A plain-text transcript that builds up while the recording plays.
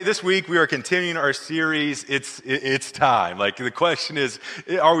This week we are continuing our series, It's Time. Like the question is,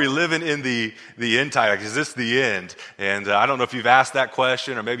 are we living in the end time? Like, is this the end? And I don't know if you've asked that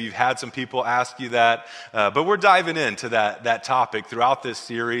question or maybe you've had some people ask you that, but we're diving into that topic throughout this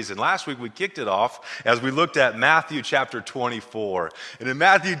series. And last week we kicked it off as we looked at Matthew chapter 24. And in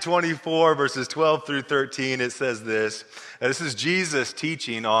Matthew 24 verses 12 through 13 it says this. This is Jesus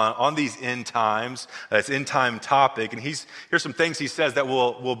teaching on these end times. It's end time topic. And here's some things he says that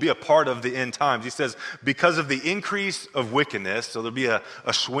will be a part of the end times. He says, because of the increase of wickedness, so there'll be a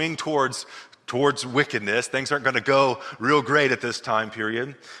swing towards wickedness. Things aren't going to go real great at this time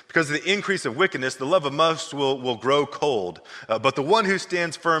period. Because of the increase of wickedness, the love of most will grow cold. But the one who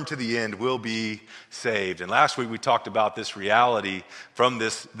stands firm to the end will be saved. And last week we talked about this reality from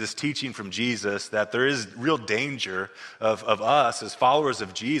this teaching from Jesus, that there is real danger of us as followers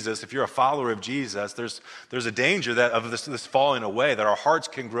of Jesus. If you're a follower of Jesus, there's a danger of this falling away, that our hearts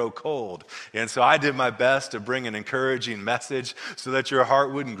can grow cold. And so I did my best to bring an encouraging message so that your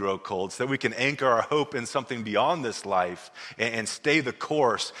heart wouldn't grow cold, so that we can anchor our hope in something beyond this life and stay the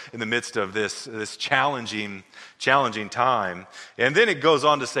course in the midst of this challenging time. And then it goes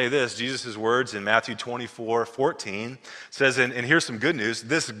on to say this, Jesus' words in Matthew 24:14 says, and here's some good news,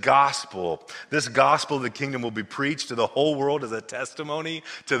 this gospel of the kingdom will be preached to the whole world as a testimony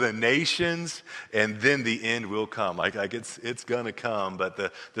to the nations, and then the end will come. Like it's going to come,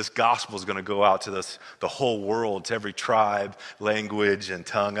 but this gospel is going to go out to the whole world, to every tribe, language, and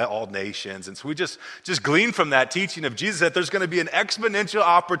tongue, all nations. And so we just glean from that teaching of Jesus that there's going to be an exponential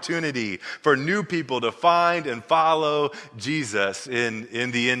opportunity for new people to find and follow Jesus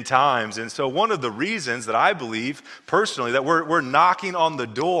in the end times. And so one of the reasons that I believe personally that we're knocking on the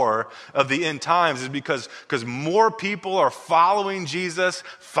door of the end times is because more people are following Jesus,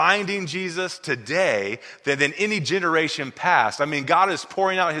 finding Jesus today than any generation past. I mean, God is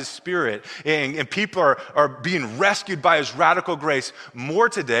pouring out his spirit and people are being rescued by his radical grace more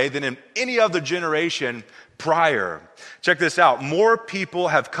today than in any other generation prior. Check this out. More people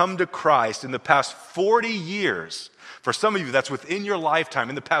have come to Christ in the past 40 years. For some of you, that's within your lifetime.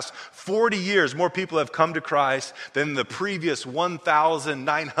 In the past 40 years, more people have come to Christ than the previous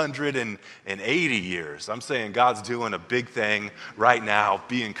 1,980 years. I'm saying God's doing a big thing right now.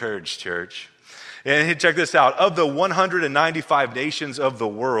 Be encouraged, church. And check this out. Of the 195 nations of the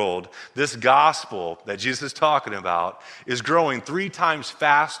world, this gospel that Jesus is talking about is growing 3 times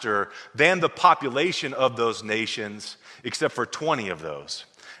faster than the population of those nations, except for 20 of those.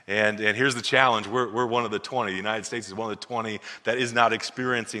 And here's the challenge. We're one of the 20. The United States is one of the 20 that is not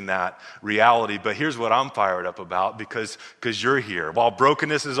experiencing that reality. But here's what I'm fired up about, because you're here. While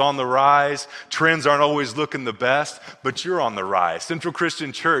brokenness is on the rise, trends aren't always looking the best, but you're on the rise. Central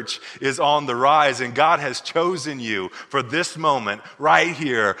Christian Church is on the rise, and God has chosen you for this moment right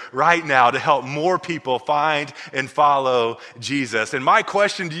here, right now, to help more people find and follow Jesus. And my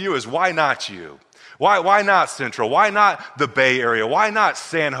question to you is, why not you? Why not Central? Why not the Bay Area? Why not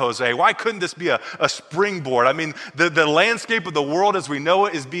San Jose? Why couldn't this be a springboard? I mean, the landscape of the world as we know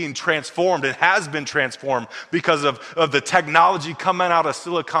it is being transformed and has been transformed because of the technology coming out of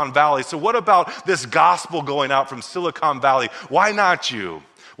Silicon Valley. So what about this gospel going out from Silicon Valley? Why not you?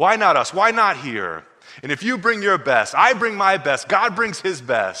 Why not us? Why not here? And if you bring your best, I bring my best, God brings his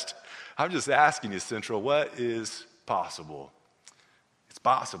best. I'm just asking you, Central, what is possible?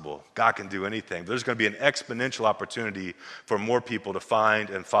 Possible. God can do anything. There's going to be an exponential opportunity for more people to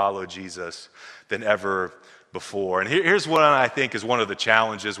find and follow Jesus than ever before. And here's what I think is one of the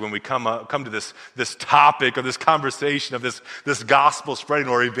challenges when we come to this topic or this conversation of this gospel spreading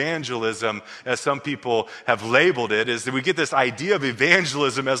or evangelism, as some people have labeled it, is that we get this idea of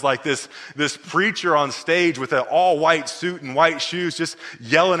evangelism as like this preacher on stage with an all-white suit and white shoes just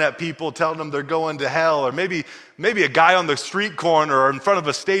yelling at people, telling them they're going to hell, or maybe a guy on the street corner or in front of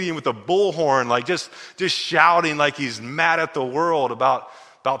a stadium with a bullhorn, like just shouting like he's mad at the world about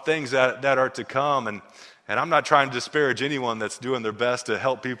things that are to come. And I'm not trying to disparage anyone that's doing their best to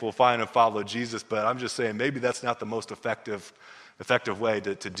help people find and follow Jesus, but I'm just saying maybe that's not the most effective way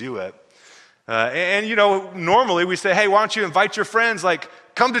to do it. And you know, normally we say, hey, why don't you invite your friends, like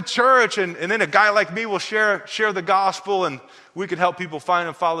come to church, and then a guy like me will share the gospel, and we can help people find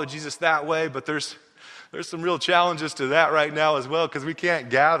and follow Jesus that way. But there's some real challenges to that right now as well, because we can't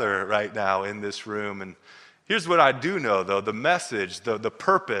gather right now in this room. And here's what I do know, though. The message, the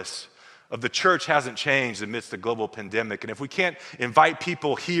purpose of the church hasn't changed amidst the global pandemic. And if we can't invite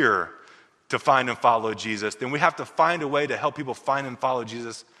people here to find and follow Jesus, then we have to find a way to help people find and follow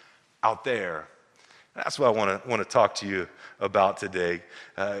Jesus out there. That's what I want to talk to you about today.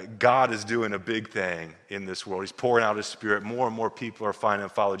 God is doing a big thing in this world. He's pouring out his Spirit. More and more people are finding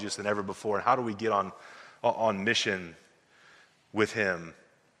and follow Jesus than ever before. And how do we get on mission with him?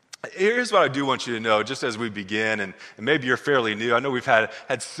 Here's what I do want you to know, just as we begin, and maybe you're fairly new. I know we've had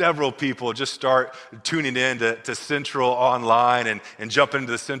several people just start tuning in to Central online and jump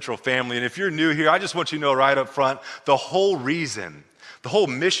into the Central family. And if you're new here, I just want you to know right up front, the whole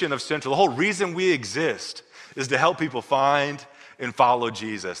mission of Central, the whole reason we exist is to help people find and follow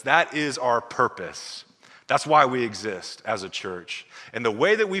Jesus. That is our purpose. That's why we exist as a church. And the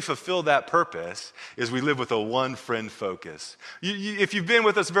way that we fulfill that purpose is we live with a one-friend focus. If you've been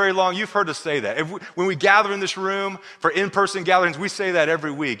with us very long, you've heard us say that. When we gather in this room for in-person gatherings, we say that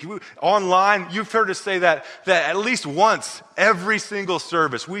every week. Online, you've heard us say that at least once every single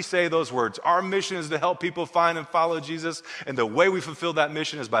service. We say those words. Our mission is to help people find and follow Jesus, and the way we fulfill that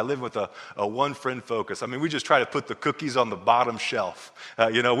mission is by living with a one-friend focus. I mean, we just try to put the cookies on the bottom shelf.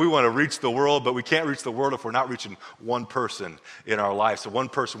 We want to reach the world, but we can't reach the world if we're not reaching one person in our life. So one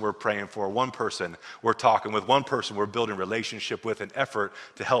person we're praying for, one person we're talking with, one person we're building relationship with, an effort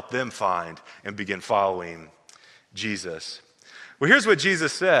to help them find and begin following Jesus. Well, here's what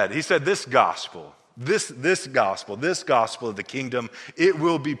Jesus said. He said, this gospel of the kingdom, it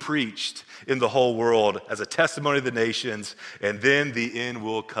will be preached in the whole world as a testimony to the nations, and then the end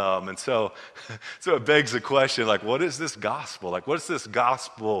will come. And so it begs the question, like, what is this gospel? Like, what is this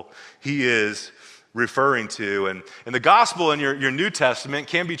gospel he is referring to? And the gospel in your New Testament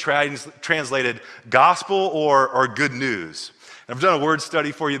can be translated gospel or good news. I've done a word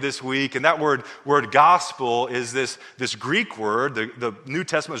study for you this week, and that word gospel is this Greek word. The New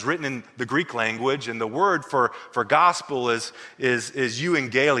Testament is written in the Greek language, and the word for gospel is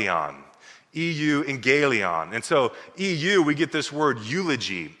euangelion. Euangelion. And so we get this word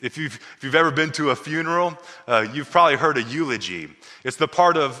eulogy. If you've ever been to a funeral, you've probably heard a eulogy. It's the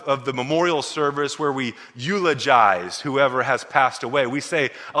part of the memorial service where we eulogize whoever has passed away. We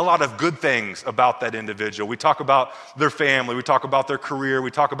say a lot of good things about that individual. We talk about their family. We talk about their career.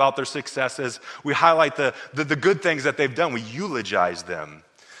 We talk about their successes. We highlight the good things that they've done. We eulogize them.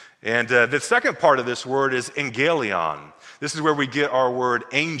 And the second part of this word is angelion. This is where we get our word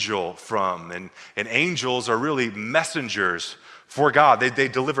angel from. And angels are really messengers for God. They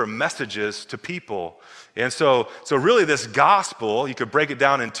deliver messages to people. And so really this gospel, you could break it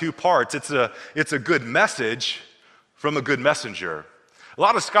down in two parts. It's a good message from a good messenger. A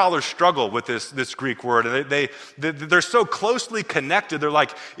lot of scholars struggle with this Greek word, and they're so closely connected. They're like,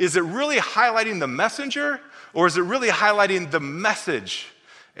 is it really highlighting the messenger, or is it really highlighting the message?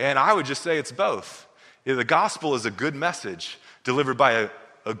 And I would just say it's both. The gospel is a good message delivered by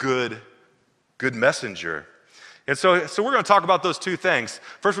a good messenger. And so we're going to talk about those two things.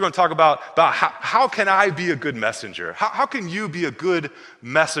 First, we're going to talk about how can I be a good messenger? How can you be a good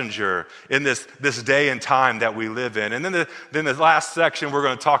messenger in this day and time that we live in? And then the last section, we're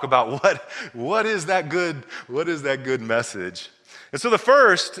going to talk about what is that good message? And so the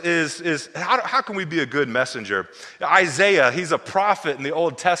first is how can we be a good messenger? Isaiah, he's a prophet in the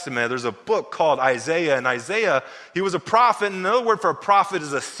Old Testament. There's a book called Isaiah, and Isaiah, he was a prophet, and another word for a prophet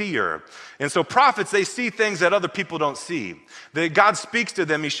is a seer. And so prophets, they see things that other people don't see. God speaks to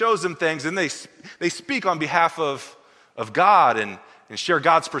them, he shows them things, and they speak on behalf of God and share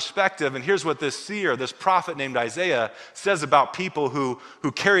God's perspective. And here's what this seer, this prophet named Isaiah, says about people who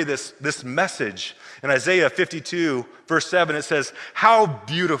carry this message. In Isaiah 52, verse 7, it says, "How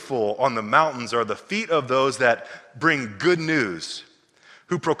beautiful on the mountains are the feet of those that bring good news,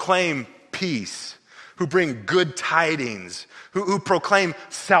 who proclaim peace, who bring good tidings, who proclaim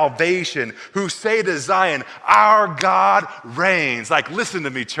salvation, who say to Zion, our God reigns." Like, listen to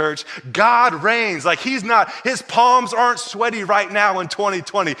me, church. God reigns. Like, his palms aren't sweaty right now in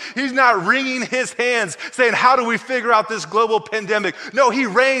 2020. He's not wringing his hands saying, how do we figure out this global pandemic? No, he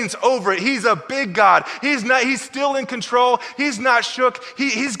reigns over it. He's a big God. He's still in control. He's not shook.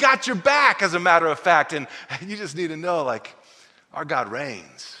 He's got your back, as a matter of fact. And you just need to know, like, our God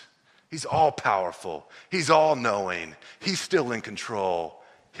reigns. He's all powerful. He's all knowing. He's still in control.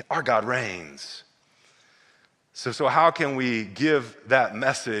 Our God reigns. So how can we give that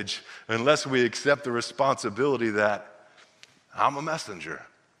message unless we accept the responsibility that I'm a messenger?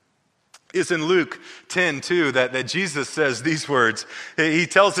 It's in Luke 10:2 that Jesus says these words. He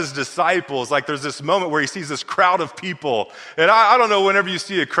tells his disciples, like, there's this moment where he sees this crowd of people. And I don't know, whenever you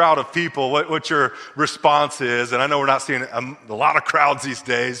see a crowd of people, what your response is. And I know we're not seeing a lot of crowds these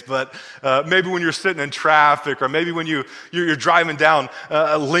days, but maybe when you're sitting in traffic, or maybe when you're driving down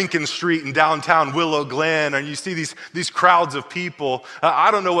Lincoln Street in downtown Willow Glen, and you see these crowds of people,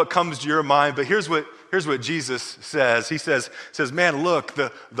 I don't know what comes to your mind, but here's what what Jesus says. He says, man, look,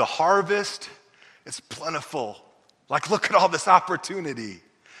 the harvest is plentiful. Like, look at all this opportunity.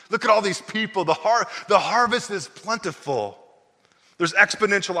 Look at all these people. The harvest is plentiful. There's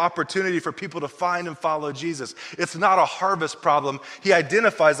exponential opportunity for people to find and follow Jesus. It's not a harvest problem. He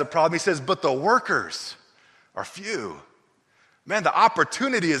identifies the problem. He says, but the workers are few. Man, the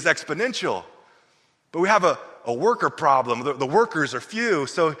opportunity is exponential. But we have a worker problem. The workers are few.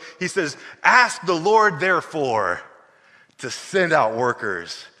 So he says, ask the Lord, therefore, to send out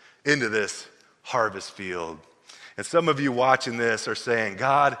workers into this harvest field. And some of you watching this are saying,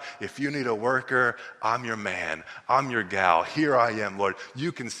 God, if you need a worker, I'm your man. I'm your gal. Here I am, Lord.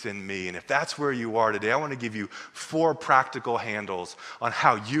 You can send me. And if that's where you are today, I want to give you 4 practical handles on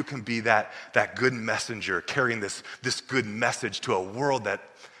how you can be that good messenger, carrying this good message to a world that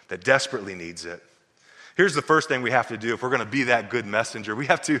desperately needs it. Here's the first thing we have to do if we're going to be that good messenger. We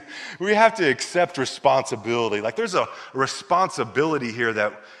have to accept responsibility. Like, there's a responsibility here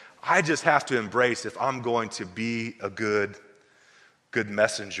that I just have to embrace if I'm going to be a good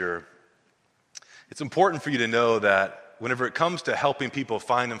messenger. It's important for you to know that whenever it comes to helping people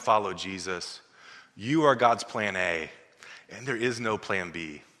find and follow Jesus, you are God's plan A, and there is no plan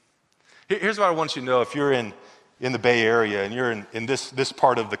B. Here's what I want you to know. If you're in the Bay Area and you're in this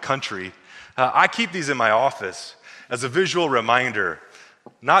part of the country, I keep these in my office as a visual reminder.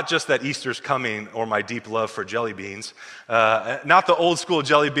 Not just that Easter's coming or my deep love for jelly beans, not the old school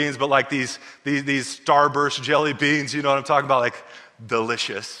jelly beans, but like these Starburst jelly beans, you know what I'm talking about, like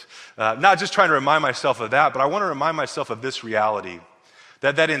delicious. Not just trying to remind myself of that, but I want to remind myself of this reality,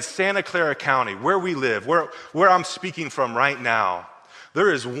 that in Santa Clara County, where we live, where I'm speaking from right now,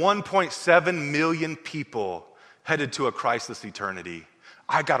 there is 1.7 million people headed to a Christless eternity.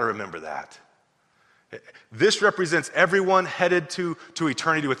 I got to remember that. This represents everyone headed to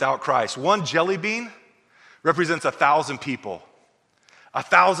eternity without Christ. One jelly bean represents 1,000 people.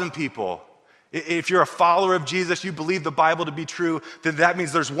 1,000 people. If you're a follower of Jesus, you believe the Bible to be true, then that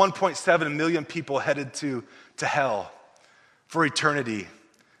means there's 1.7 million people headed to hell for eternity,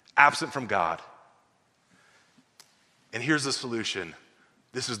 absent from God. And here's the solution.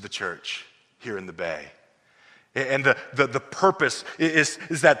 This is the church here in the Bay. And the purpose is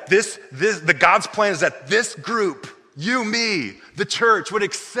that the God's plan is that this group, you, me, the church, would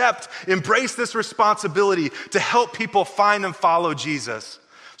embrace this responsibility to help people find and follow Jesus.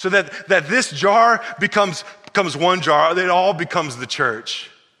 So that this jar becomes one jar, it all becomes the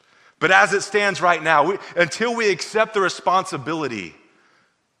church. But as it stands right now, until we accept the responsibility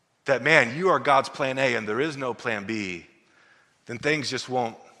that, man, you are God's plan A and there is no plan B, then things just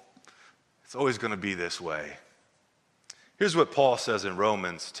won't, it's always going to be this way. Here's what Paul says in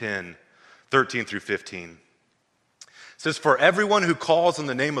Romans 10, 13 through 15. It says, for everyone who calls on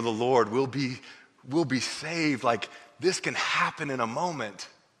the name of the Lord will be saved. Like, this can happen in a moment.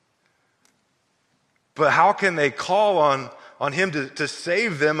 But how can they call on him to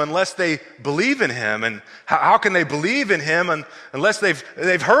save them unless they believe in him? And how can they believe in him unless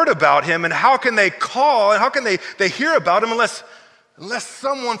they've heard about him? And how can they call and how can they hear about him unless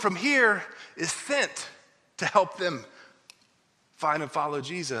someone from here is sent to help them find and follow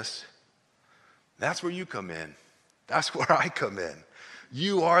Jesus? That's where you come in. That's where I come in.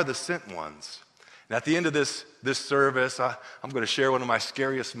 You are the sent ones. And at the end of this service, I'm going to share one of my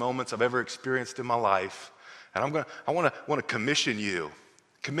scariest moments I've ever experienced in my life. And I want to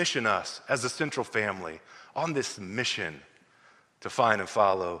commission us as a central family on this mission to find and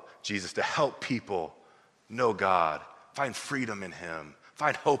follow Jesus, to help people know God, find freedom in him,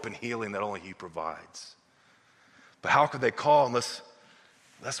 find hope and healing that only he provides. But how could they call unless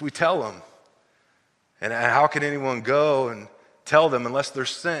we tell them? And how can anyone go and tell them unless they're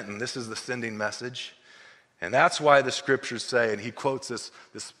sent? And this is the sending message. And that's why the scriptures say, and he quotes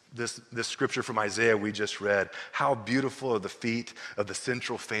this scripture from Isaiah we just read, how beautiful are the feet of the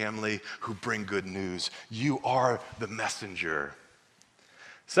central family who bring good news. You are the messenger.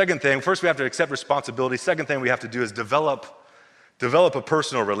 Second thing, first we have to accept responsibility. Second thing we have to do is develop a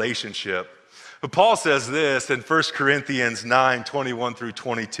personal relationship. But Paul says this in 1 Corinthians 9, 21 through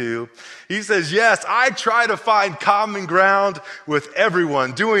 22. He says, yes, I try to find common ground with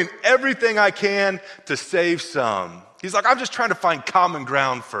everyone, doing everything I can to save some. He's like, I'm just trying to find common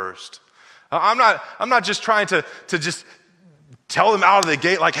ground first. I'm not just trying to just tell them out of the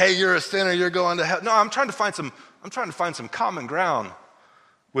gate like, hey, you're a sinner, you're going to hell. No, I'm trying to find some common ground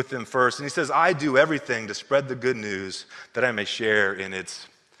with them first. And he says, I do everything to spread the good news that I may share in its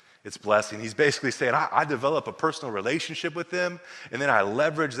it's blessing. He's basically saying, I develop a personal relationship with them, and then I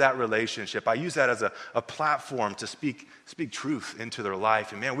leverage that relationship. I use that as a platform to speak truth into their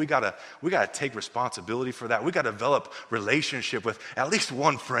life. And man, we gotta take responsibility for that. We gotta develop relationship with at least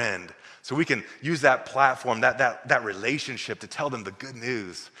one friend so we can use that platform, that relationship to tell them the good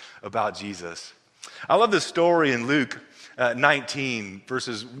news about Jesus. I love this story in Luke 19,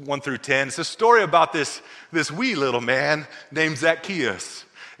 verses 1 through 10. It's a story about this wee little man named Zacchaeus.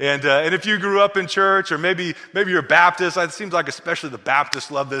 And if you grew up in church, or maybe you're Baptist, it seems like especially the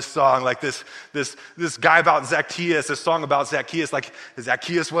Baptists love this song, like this guy about Zacchaeus, this song about Zacchaeus, like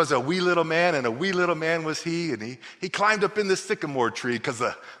Zacchaeus was a wee little man, and a wee little man was he, and he climbed up in this sycamore tree because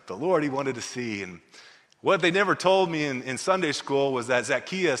the Lord he wanted to see. And what they never told me in Sunday school was that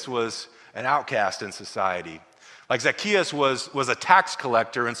Zacchaeus was an outcast in society. Like Zacchaeus was a tax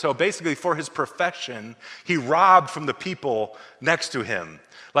collector, and so basically for his profession, he robbed from the people next to him.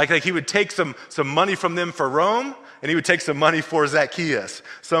 Like he would take some money from them for Rome, and he would take some money for Zacchaeus.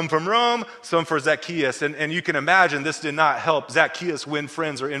 Some from Rome, some for Zacchaeus. And you can imagine this did not help Zacchaeus win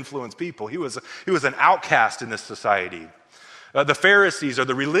friends or influence people. He was an outcast in this society. The Pharisees, or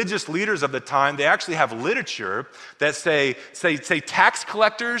the religious leaders of the time, they actually have literature that say tax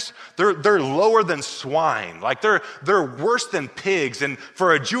collectors, they're lower than swine. Like they're worse than pigs. And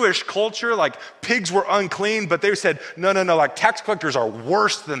for a Jewish culture, like pigs were unclean, but they said, no, like tax collectors are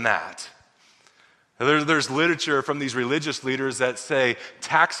worse than that. There's literature from these religious leaders that say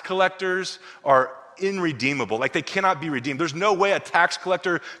tax collectors are irredeemable. Like they cannot be redeemed. There's no way a tax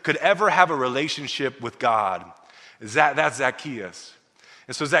collector could ever have a relationship with God. That's Zacchaeus.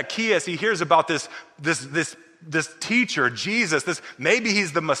 And so Zacchaeus, he hears about this teacher, Jesus, maybe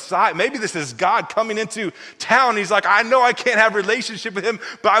he's the Messiah, maybe this is God coming into town. He's like, I know I can't have a relationship with him,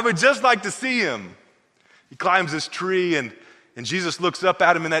 but I would just like to see him. He climbs this tree, and Jesus looks up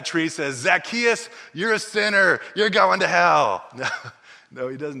at him in that tree and says, Zacchaeus, you're a sinner, you're going to hell. No,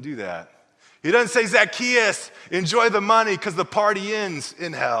 he doesn't do that. He doesn't say, Zacchaeus, enjoy the money because the party ends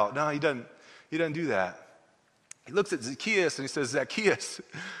in hell. No, he doesn't do that. He looks at Zacchaeus and he says, Zacchaeus,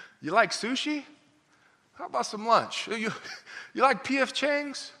 you like sushi? How about some lunch? You like P.F.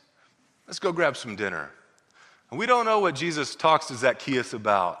 Chang's? Let's go grab some dinner. And we don't know what Jesus talks to Zacchaeus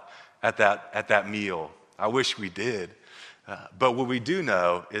about at that meal. I wish we did. But what we do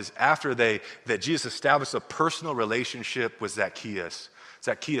know is after that Jesus established a personal relationship with Zacchaeus,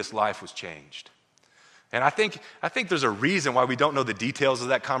 Zacchaeus' life was changed. And I think there's a reason why we don't know the details of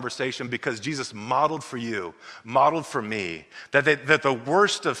that conversation, because Jesus modeled for you, modeled for me, that the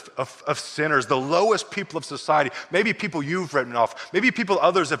worst of sinners, the lowest people of society, maybe people you've written off, maybe people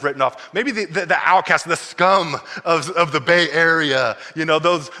others have written off, maybe the outcasts, the scum of the Bay Area, you know,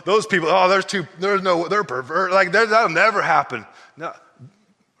 those people, they're pervert, like that'll never happen. No,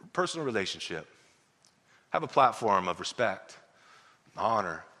 personal relationship. Have a platform of respect,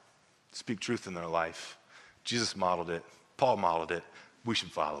 honor, speak truth in their life. Jesus modeled it. Paul modeled it. We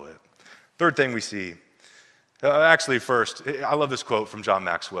should follow it. Third thing we see, first, I love this quote from John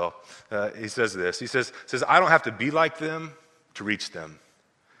Maxwell. He says this. He says, I don't have to be like them to reach them,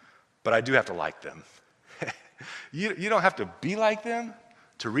 but I do have to like them. You don't have to be like them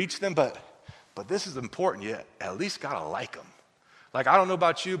to reach them, but this is important. You at least got to like them. Like, I don't know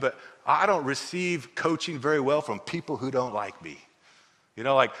about you, but I don't receive coaching very well from people who don't like me. You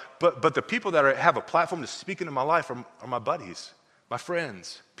know, like, but the people that have a platform to speak into my life are my buddies, my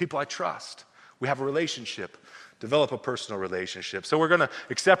friends, people I trust. We have a relationship, develop a personal relationship. So we're going to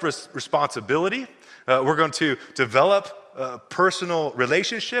accept responsibility. We're going to develop a personal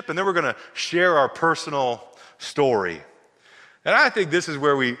relationship, and then we're going to share our personal story. And I think this is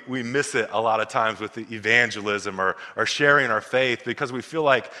where we miss it a lot of times with the evangelism or sharing our faith, because we feel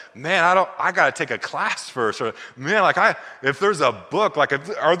like, man, I got to take a class first, or man, like if there's a book, like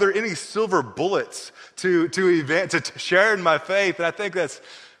are there any silver bullets to share in my faith? And I think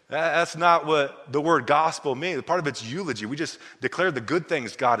that's not what the word gospel means. Part of it's eulogy. We just declare the good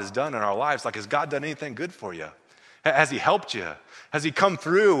things God has done in our lives. Like, has God done anything good for you? Has he helped you? Has he come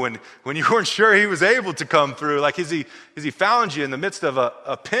through when you weren't sure he was able to come through? Like, has he found you in the midst of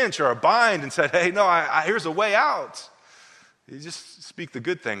a pinch or a bind and said, hey, no, here's a way out? You just speak the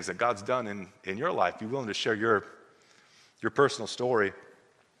good things that God's done in your life. Be willing to share your personal story.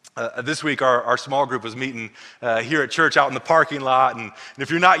 This week, our small group was meeting here at church out in the parking lot. And if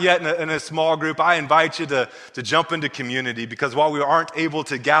you're not yet in a small group, I invite you to jump into community, because while we aren't able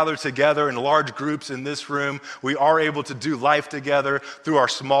to gather together in large groups in this room, we are able to do life together through our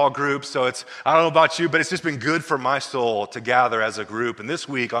small groups. So I don't know about you, but it's just been good for my soul to gather as a group. And this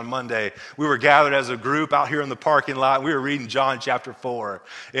week on Monday, we were gathered as a group out here in the parking lot. And we were reading John chapter 4.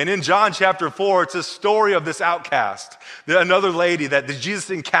 And in John chapter 4, it's a story of this outcast, another lady that Jesus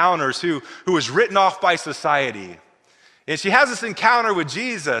encounters who was written off by society. And she has this encounter with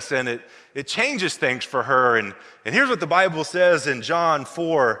Jesus, and it changes things for her. And here's what the Bible says in John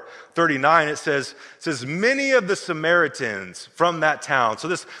 4:39. It says, many of the Samaritans from that town, so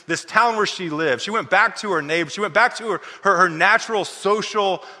this town where she lived, she went back to her neighbors, she went back to her natural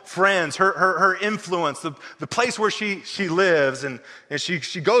social friends, her influence, the place where she lives, and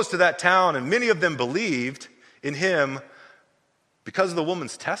she goes to that town, and many of them believed in him because of the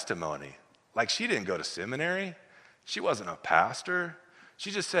woman's testimony. Like, she didn't go to seminary. She wasn't a pastor. She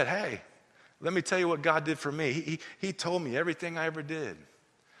just said, hey, let me tell you what God did for me. He told me everything I ever did.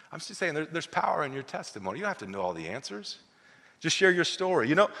 I'm just saying there's power in your testimony. You don't have to know all the answers. Just share your story.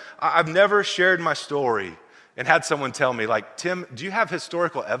 You know, I've never shared my story and had someone tell me, like, Tim, do you have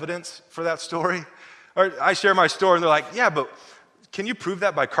historical evidence for that story? Or I share my story and they're like, yeah, but can you prove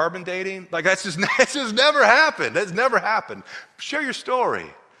that by carbon dating? Like, that's just never happened. That's never happened. Share your story.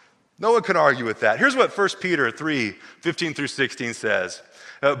 No one can argue with that. Here's what 1 Peter 3:15 through 16 says.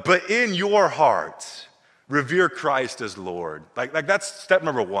 But in your hearts, revere Christ as Lord. Like that's step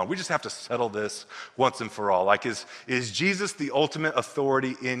number one. We just have to settle this once and for all. Like, is Jesus the ultimate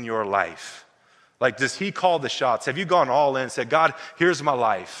authority in your life? Like, does he call the shots? Have you gone all in and said, God, here's my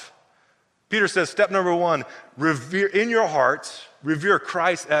life? Peter says, step number one, revere in your hearts, revere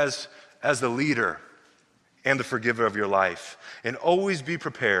Christ as the leader and the forgiver of your life. And always be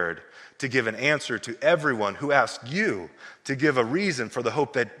prepared to give an answer to everyone who asks you to give a reason for the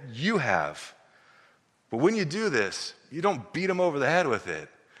hope that you have. But when you do this, you don't beat them over the head with it.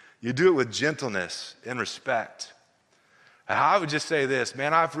 You do it with gentleness and respect. And I would just say this,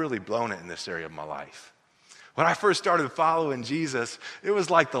 man, I've really blown it in this area of my life. When I first started following Jesus, it was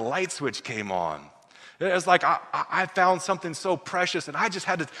like the light switch came on. It was like I found something so precious, and I just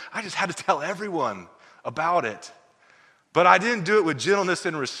had to tell everyone about it. But I didn't do it with gentleness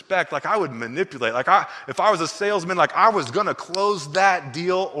and respect. Like, I would manipulate. Like, if I was a salesman, like, I was going to close that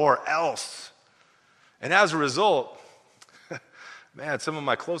deal or else. And as a result, man, some of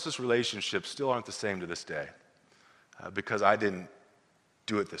my closest relationships still aren't the same to this day because I didn't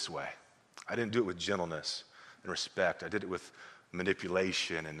do it this way. I didn't do it with gentleness and respect. I did it with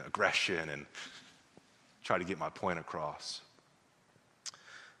manipulation and aggression and try to get my point across.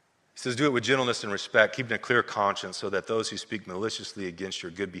 He says, do it with gentleness and respect, keeping a clear conscience so that those who speak maliciously against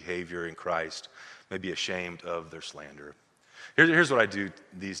your good behavior in Christ may be ashamed of their slander. Here's what I do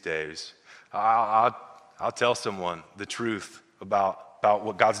these days. I'll tell someone the truth about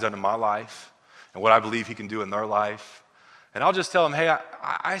what God's done in my life and what I believe he can do in their life. And I'll just tell them, hey,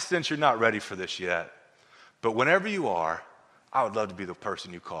 I sense you're not ready for this yet. But whenever you are, I would love to be the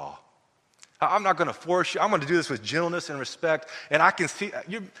person you call. I'm not going to force you. I'm going to do this with gentleness and respect. And I can see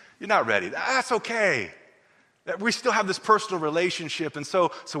you're not ready. That's okay. We still have this personal relationship. And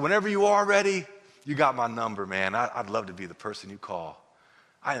so whenever you are ready, you got my number, man. I'd love to be the person you call.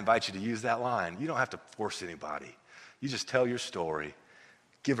 I invite you to use that line. You don't have to force anybody. You just tell your story.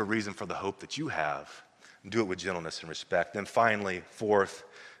 Give a reason for the hope that you have. And do it with gentleness and respect. Then finally, fourth,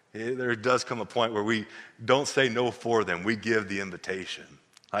 there does come a point where we don't say no for them. We give the invitation.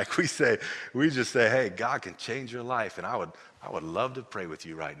 Like we just say, hey, God can change your life, and I would love to pray with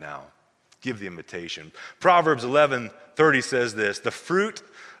you right now. Give the invitation. Proverbs 11:30 says this, the fruit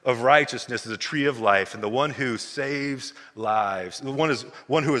of righteousness is a tree of life, and the one who saves lives, the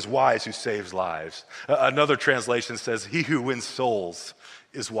one who is wise who saves lives. Another translation says, he who wins souls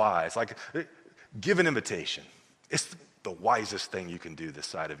is wise. Like, give an invitation. It's the wisest thing you can do this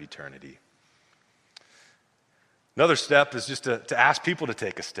side of eternity. Another step is just to ask people to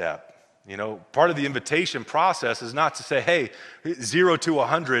take a step. You know, part of the invitation process is not to say, hey, 0 to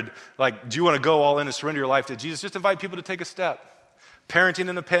 100, like, do you want to go all in and surrender your life to Jesus? Just invite people to take a step. Parenting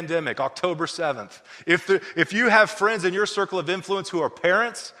in a pandemic, October 7th. If you have friends in your circle of influence who are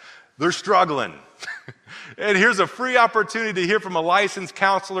parents, they're struggling. And here's a free opportunity to hear from a licensed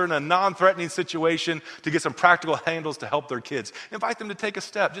counselor in a non-threatening situation to get some practical handles to help their kids. Invite them to take a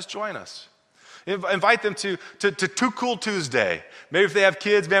step. Just join us. Invite them to Too Cool Tuesday. Maybe if they have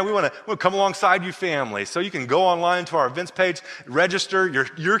kids, man, we want to come alongside you family. So you can go online to our events page, register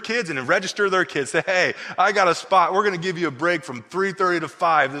your kids, and then register their kids. Say, hey, I got a spot. We're going to give you a break from 3:30 to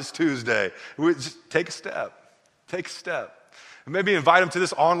 5 this Tuesday. Just take a step. Take a step. And maybe invite them to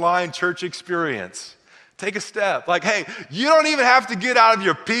this online church experience. Take a step. Like, hey, you don't even have to get out of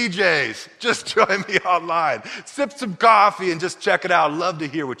your PJs. Just join me online. Sip some coffee and just check it out. I'd love to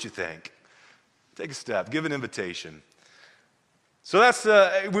hear what you think. Take a step. Give an invitation. So that's,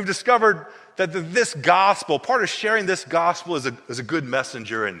 we've discovered that this gospel, part of sharing this gospel is a good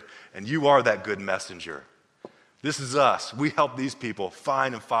messenger, and you are that good messenger. This is us. We help these people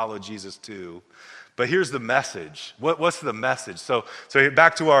find and follow Jesus too. But here's the message. What's the message? So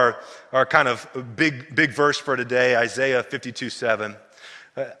back to our kind of big verse for today, Isaiah 52:7.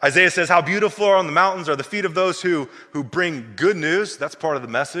 Isaiah says, how beautiful are on the mountains are the feet of those who bring good news. That's part of the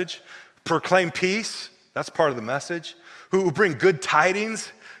message. Proclaim peace. That's part of the message. Who bring good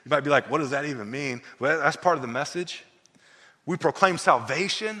tidings. You might be like, what does that even mean? Well, that's part of the message. We proclaim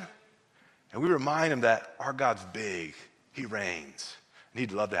salvation, and we remind them that our God's big. He reigns. And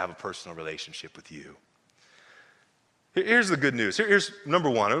he'd love to have a personal relationship with you. Here's the good news. Here's number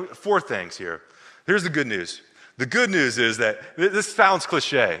one, 4 things here. Here's the good news. The good news is that this sounds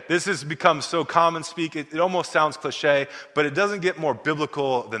cliche. This has become so common speak, it almost sounds cliche, but it doesn't get more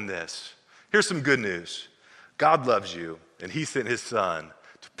biblical than this. Here's some good news. God loves you, and he sent his son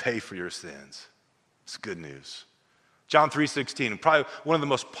to pay for your sins. It's good news. John 3:16, probably one of the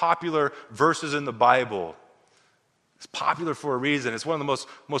most popular verses in the Bible. It's popular for a reason. It's one of the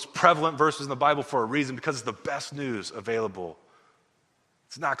most prevalent verses in the Bible for a reason, because it's the best news available.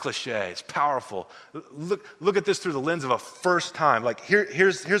 It's not cliche. It's powerful. Look at this through the lens of a first time. Like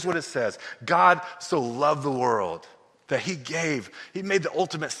here's what it says. God so loved the world that he made the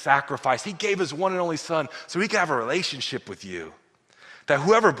ultimate sacrifice. He gave his one and only son so he could have a relationship with you. That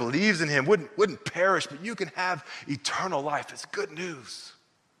whoever believes in him wouldn't perish, but you can have eternal life. It's good news.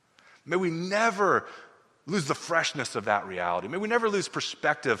 May we never lose the freshness of that reality. May we never lose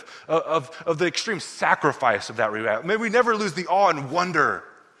perspective of the extreme sacrifice of that reality. May we never lose the awe and wonder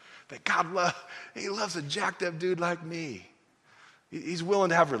that God he loves a jacked up dude like me. He's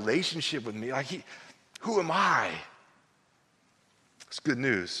willing to have a relationship with me. Who am I? It's good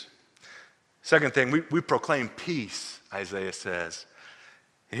news. Second thing, we proclaim peace, Isaiah says.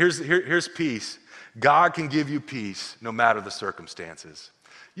 And here's peace. God can give you peace no matter the circumstances.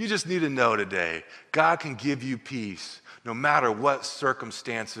 You just need to know today, God can give you peace no matter what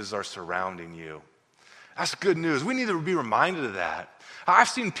circumstances are surrounding you. That's good news. We need to be reminded of that. I've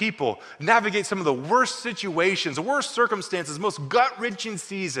seen people navigate some of the worst situations, the worst circumstances, most gut-wrenching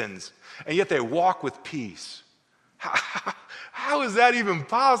seasons, and yet they walk with peace. How is that even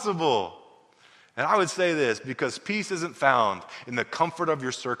possible? And I would say this, because peace isn't found in the comfort of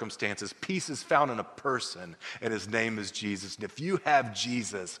your circumstances. Peace is found in a person, and his name is Jesus. And if you have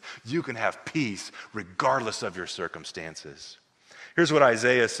Jesus, you can have peace regardless of your circumstances. Here's what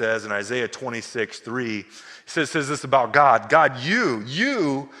Isaiah says in Isaiah 26:3. It says this about God. God,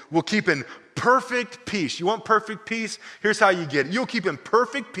 you will keep in perfect peace. You want perfect peace? Here's how you get it. You'll keep in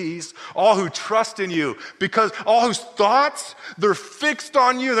perfect peace all who trust in you, because all whose thoughts, they're fixed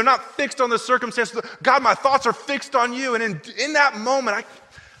on you. They're not fixed on the circumstances. God, my thoughts are fixed on you. And in that moment,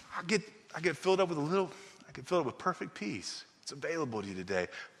 I get filled up with perfect peace. It's available to you today.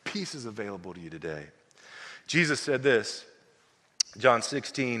 Peace is available to you today. Jesus said this, John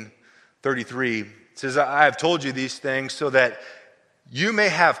 16:33, says, I have told you these things so that you may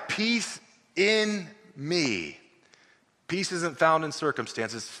have peace in me. Peace isn't found in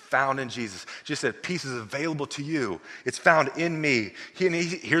circumstances, it's found in Jesus. Jesus said, peace is available to you. It's found in me.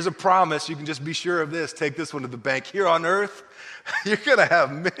 Here's a promise. You can just be sure of this. Take this one to the bank. Here on earth, you're going to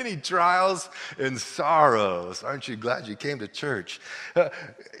have many trials and sorrows. Aren't you glad you came to church?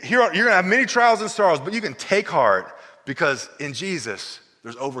 You're going to have many trials and sorrows, but you can take heart, because in Jesus,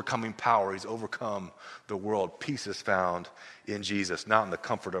 there's overcoming power. He's overcome the world. Peace is found in Jesus, not in the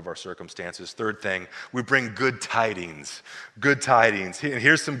comfort of our circumstances. Third thing, we bring good tidings. Good tidings. And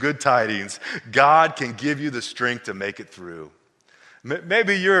here's some good tidings. God can give you the strength to make it through.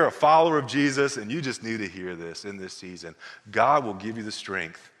 Maybe you're a follower of Jesus and you just need to hear this in this season. God will give you the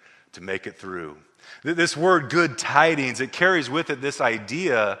strength to make it through. This word good tidings, it carries with it this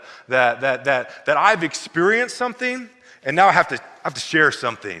idea that I've experienced something and now I have to share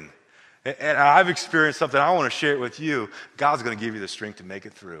something. And I've experienced something, I want to share it with you. God's going to give you the strength to make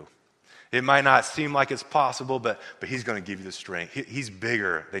it through. It might not seem like it's possible, but he's going to give you the strength. He's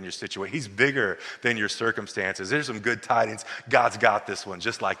bigger than your situation. He's bigger than your circumstances. There's some good tidings. God's got this one,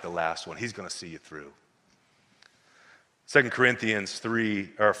 just like the last one. He's going to see you through. 2 Corinthians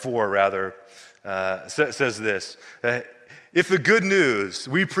 4 says this. If the good news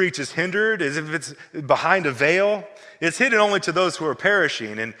we preach is hindered, as if it's behind a veil, it's hidden only to those who are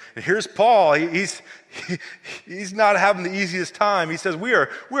perishing. And here's Paul. He's not having the easiest time. He says we are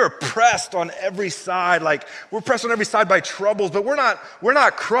pressed on every side, like we're pressed on every side by troubles, but we're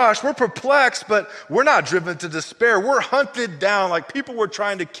not crushed. We're perplexed, but we're not driven to despair. We're hunted down like people were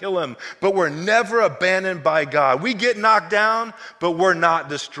trying to kill him, but we're never abandoned by God. We get knocked down, but we're not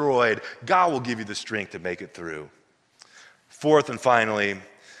destroyed. God will give you the strength to make it through. Fourth and finally,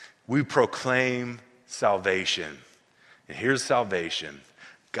 we proclaim salvation. And here's salvation.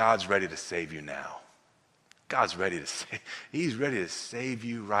 God's ready to save you now. God's ready to save. He's ready to save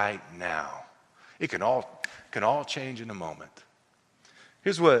you right now. It can all change in a moment.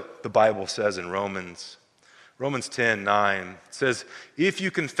 Here's what the Bible says in Romans 10:9. It says, if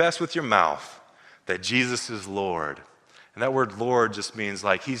you confess with your mouth that Jesus is Lord. And that word Lord just means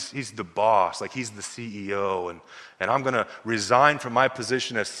like he's the boss, like he's the CEO, and I'm going to resign from my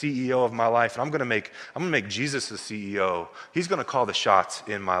position as CEO of my life, and I'm going to make Jesus the CEO. He's going to call the shots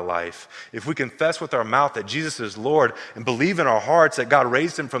in my life. If we confess with our mouth that Jesus is Lord and believe in our hearts that God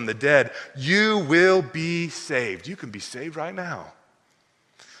raised him from the dead, you will be saved. You can be saved right now.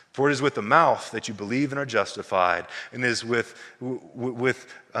 For it is with the mouth that you believe and are justified, and it is with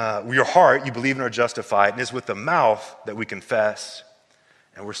your heart you believe and are justified, and it is with the mouth that we confess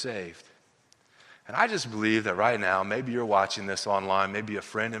and we're saved. And I just believe that right now, maybe you're watching this online, maybe a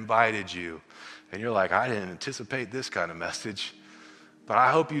friend invited you, and you're like, I didn't anticipate this kind of message, but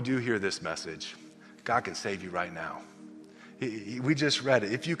I hope you do hear this message. God can save you right now. We just read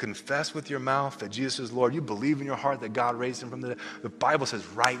it. If you confess with your mouth that Jesus is Lord, you believe in your heart that God raised him from the dead, the Bible says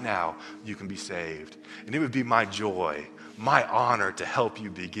right now you can be saved. And it would be my joy, my honor to help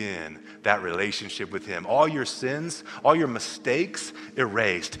you begin that relationship with him. All your sins, all your mistakes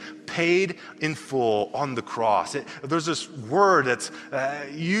erased, paid in full on the cross. There's this word that's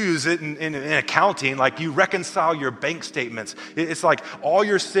you use it in accounting, like you reconcile your bank statements. It's like all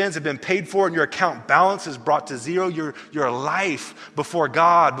your sins have been paid for and your account balance is brought to zero. Your life before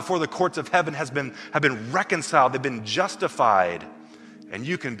God, before the courts of heaven have been reconciled. They've been justified. And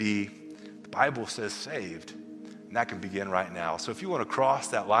you can be, the Bible says, saved. And that can begin right now. So if you want to cross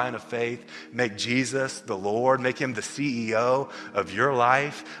that line of faith, make Jesus the Lord, make him the CEO of your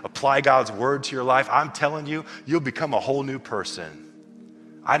life, apply God's word to your life, I'm telling you, you'll become a whole new person.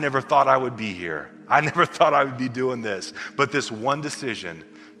 I never thought I would be here. I never thought I would be doing this. But this one decision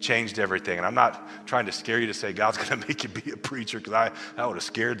changed everything. And I'm not trying to scare you to say God's going to make you be a preacher, because that would have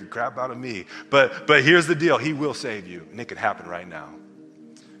scared the crap out of me. But here's the deal. He will save you, and it can happen right now.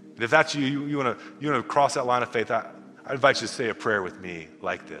 And if that's you want to cross that line of faith, I invite you to say a prayer with me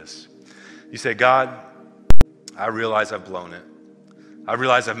like this. You say, God, I realize I've blown it. I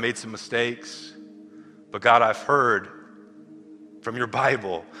realize I've made some mistakes. But God, I've heard from your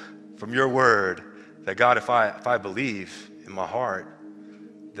Bible, from your word, that God, if I believe in my heart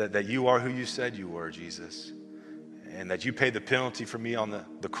that you are who you said you were, Jesus, and that you paid the penalty for me on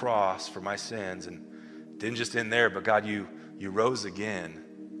the cross for my sins, and didn't just end there, but God, you rose again,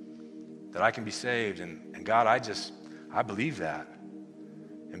 that I can be saved. And God, I believe that.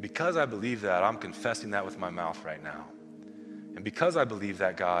 And because I believe that, I'm confessing that with my mouth right now. And because I believe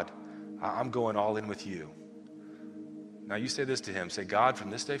that, God, I'm going all in with you. Now you say this to him. Say, God, from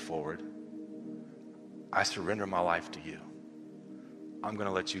this day forward, I surrender my life to you. I'm going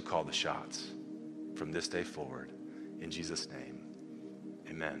to let you call the shots from this day forward. In Jesus' name,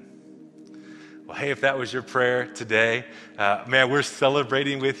 amen. Well, hey, if that was your prayer today, man, we're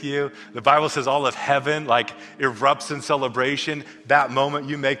celebrating with you. The Bible says all of heaven erupts in celebration that moment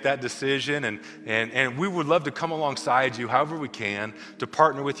you make that decision. And we would love to come alongside you however we can to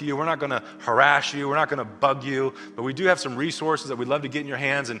partner with you. We're not going to harass you. We're not going to bug you. But we do have some resources that we'd love to get in your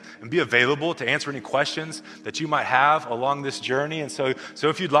hands and be available to answer any questions that you might have along this journey. And so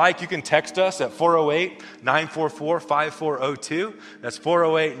if you'd like, you can text us at 408-944-5402. That's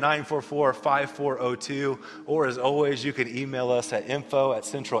 408-944-5402. Or as always, you can email us at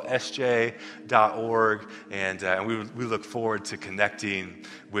info@centralsj.org, and we look forward to connecting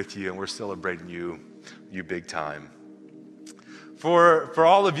with you, and we're celebrating you big time. For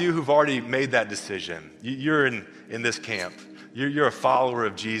all of you who've already made that decision, you're in this camp, you're a follower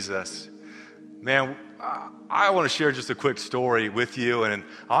of Jesus, man, I want to share just a quick story with you, and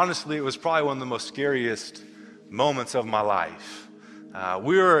honestly, it was probably one of the most scariest moments of my life.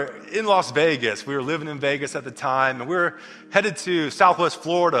 We were in Las Vegas. We were living in Vegas at the time, and we were headed to Southwest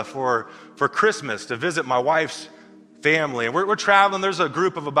Florida for Christmas to visit my wife's family. And we're traveling. There's a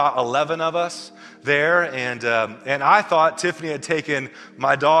group of about 11 of us there, and I thought Tiffany had taken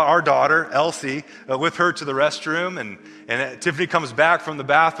our daughter, Elsie, with her to the restroom, and Tiffany comes back from the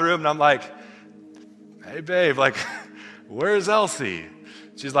bathroom, and I'm like, hey, babe, like, where's Elsie?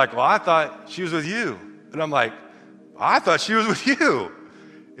 She's like, well, I thought she was with you. And I'm like, I thought she was with you.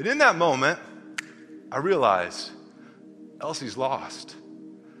 And in that moment, I realized Elsie's lost.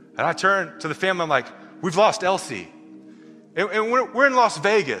 And I turned to the family, I'm like, we've lost Elsie. And we're in Las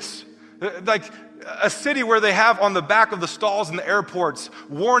Vegas, like a city where they have on the back of the stalls in the airports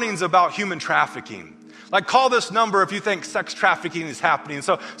warnings about human trafficking. Like, call this number if you think sex trafficking is happening.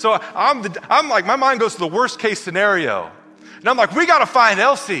 So I'm like, my mind goes to the worst case scenario. And I'm like, we got to find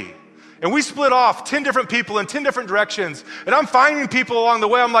Elsie. And we split off 10 different people in 10 different directions. And I'm finding people along the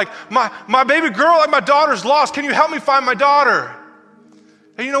way. I'm like, my baby girl, like my daughter's lost. Can you help me find my daughter?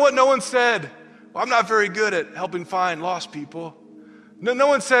 And you know what? No one said, well, I'm not very good at helping find lost people. No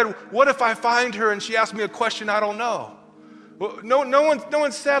one said, what if I find her and she asks me a question I don't know? Well, no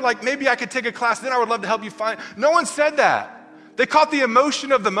one said, like, maybe I could take a class, then I would love to help you find. No one said that. They caught the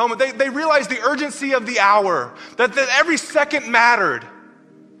emotion of the moment. They realized the urgency of the hour, that every second mattered.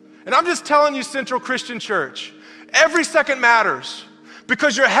 And I'm just telling you, Central Christian Church, every second matters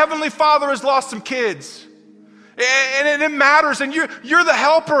because your Heavenly Father has lost some kids. And it matters, and you're the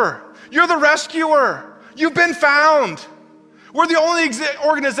helper. You're the rescuer. You've been found. We're the only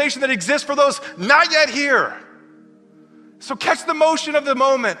organization that exists for those not yet here. So catch the motion of the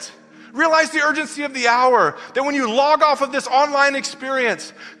moment. Realize the urgency of the hour, that when you log off of this online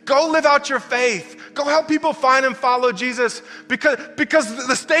experience, go live out your faith. Go help people find and follow Jesus because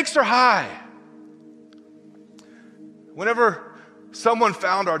the stakes are high. Whenever someone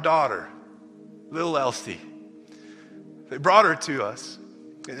found our daughter, little Elsie, they brought her to us.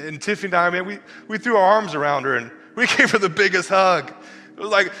 And Tiffany and I, man, we threw our arms around her and we gave her the biggest hug. It was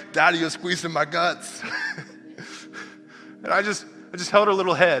like, Daddy was squeezing my guts. And I just held her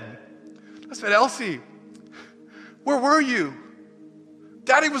little head. I said, Elsie, where were you?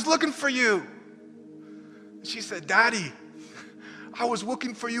 Daddy was looking for you. She said, Daddy, I was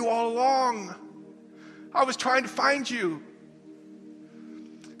looking for you all along. I was trying to find you.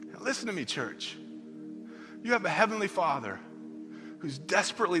 Now listen to me, church. You have a Heavenly Father who's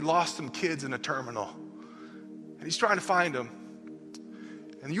desperately lost some kids in a terminal, and he's trying to find them.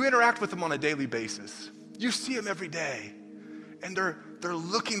 And you interact with them on a daily basis. You see them every day, and they're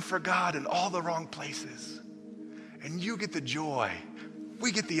looking for God in all the wrong places. And you get the joy,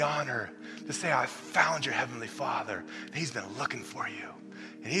 we get the honor to say, I found your Heavenly Father, and he's been looking for you.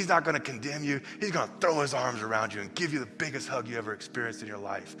 And he's not going to condemn you. He's going to throw his arms around you and give you the biggest hug you ever experienced in your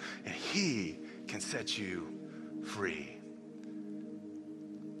life. And he can set you free.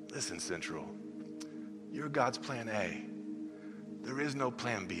 Listen, Central, you're God's plan A. There is no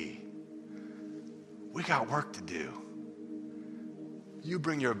plan B. We got work to do. You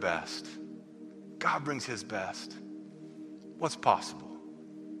bring your best. God brings his best. What's possible?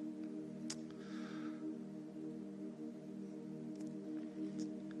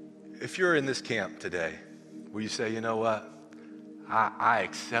 If you're in this camp today, where you say, you know what? I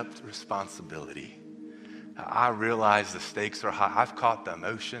accept responsibility. I realize the stakes are high. I've caught the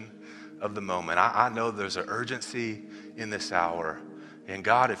emotion of the moment. I know there's an urgency in this hour. And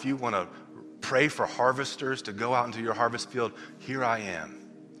God, if you want to pray for harvesters to go out into your harvest field, here I am.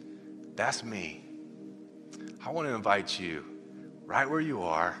 That's me. I want to invite you, right where you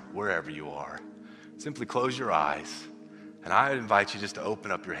are, wherever you are, simply close your eyes. And I invite you just to open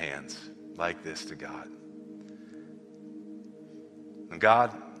up your hands like this to God. And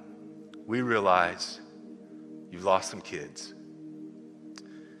God, we realize you've lost some kids.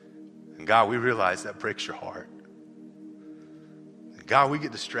 And God, we realize that breaks your heart. And God, we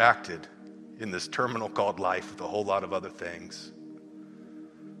get distracted in this terminal called life with a whole lot of other things.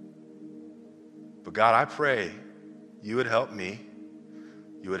 But God, I pray you would help me.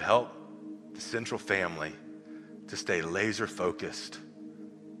 You would help the Central family to stay laser focused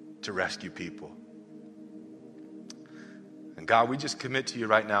to rescue people. And God, we just commit to you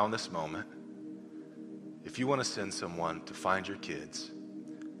right now in this moment. If you want to send someone to find your kids,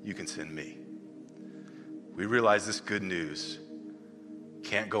 you can send me. We realize this good news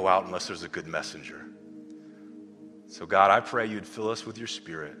can't go out unless there's a good messenger. So God, I pray you'd fill us with your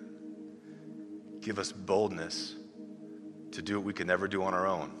Spirit. Give us boldness to do what we could never do on our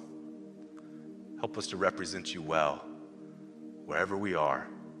own. Help us to represent you well wherever we are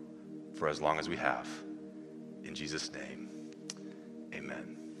for as long as we have. In Jesus' name,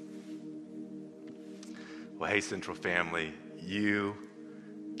 Amen. Well, hey, Central family, you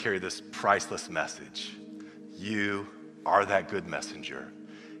carry this priceless message. You are that good messenger.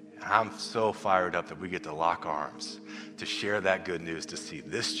 I'm so fired up that we get to lock arms, to share that good news, to see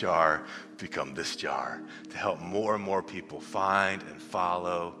this jar become this jar, to help more and more people find and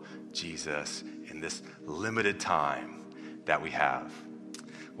follow Jesus in this limited time that we have.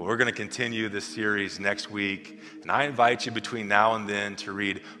 Well, we're going to continue this series next week, and I invite you between now and then to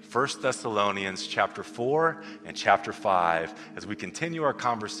read 1 Thessalonians chapter 4 and chapter 5 as we continue our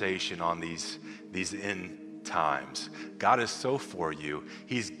conversation on these end times. God is so for you.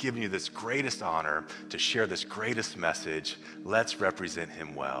 He's given you this greatest honor to share this greatest message. Let's represent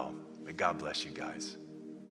him well. May God bless you guys.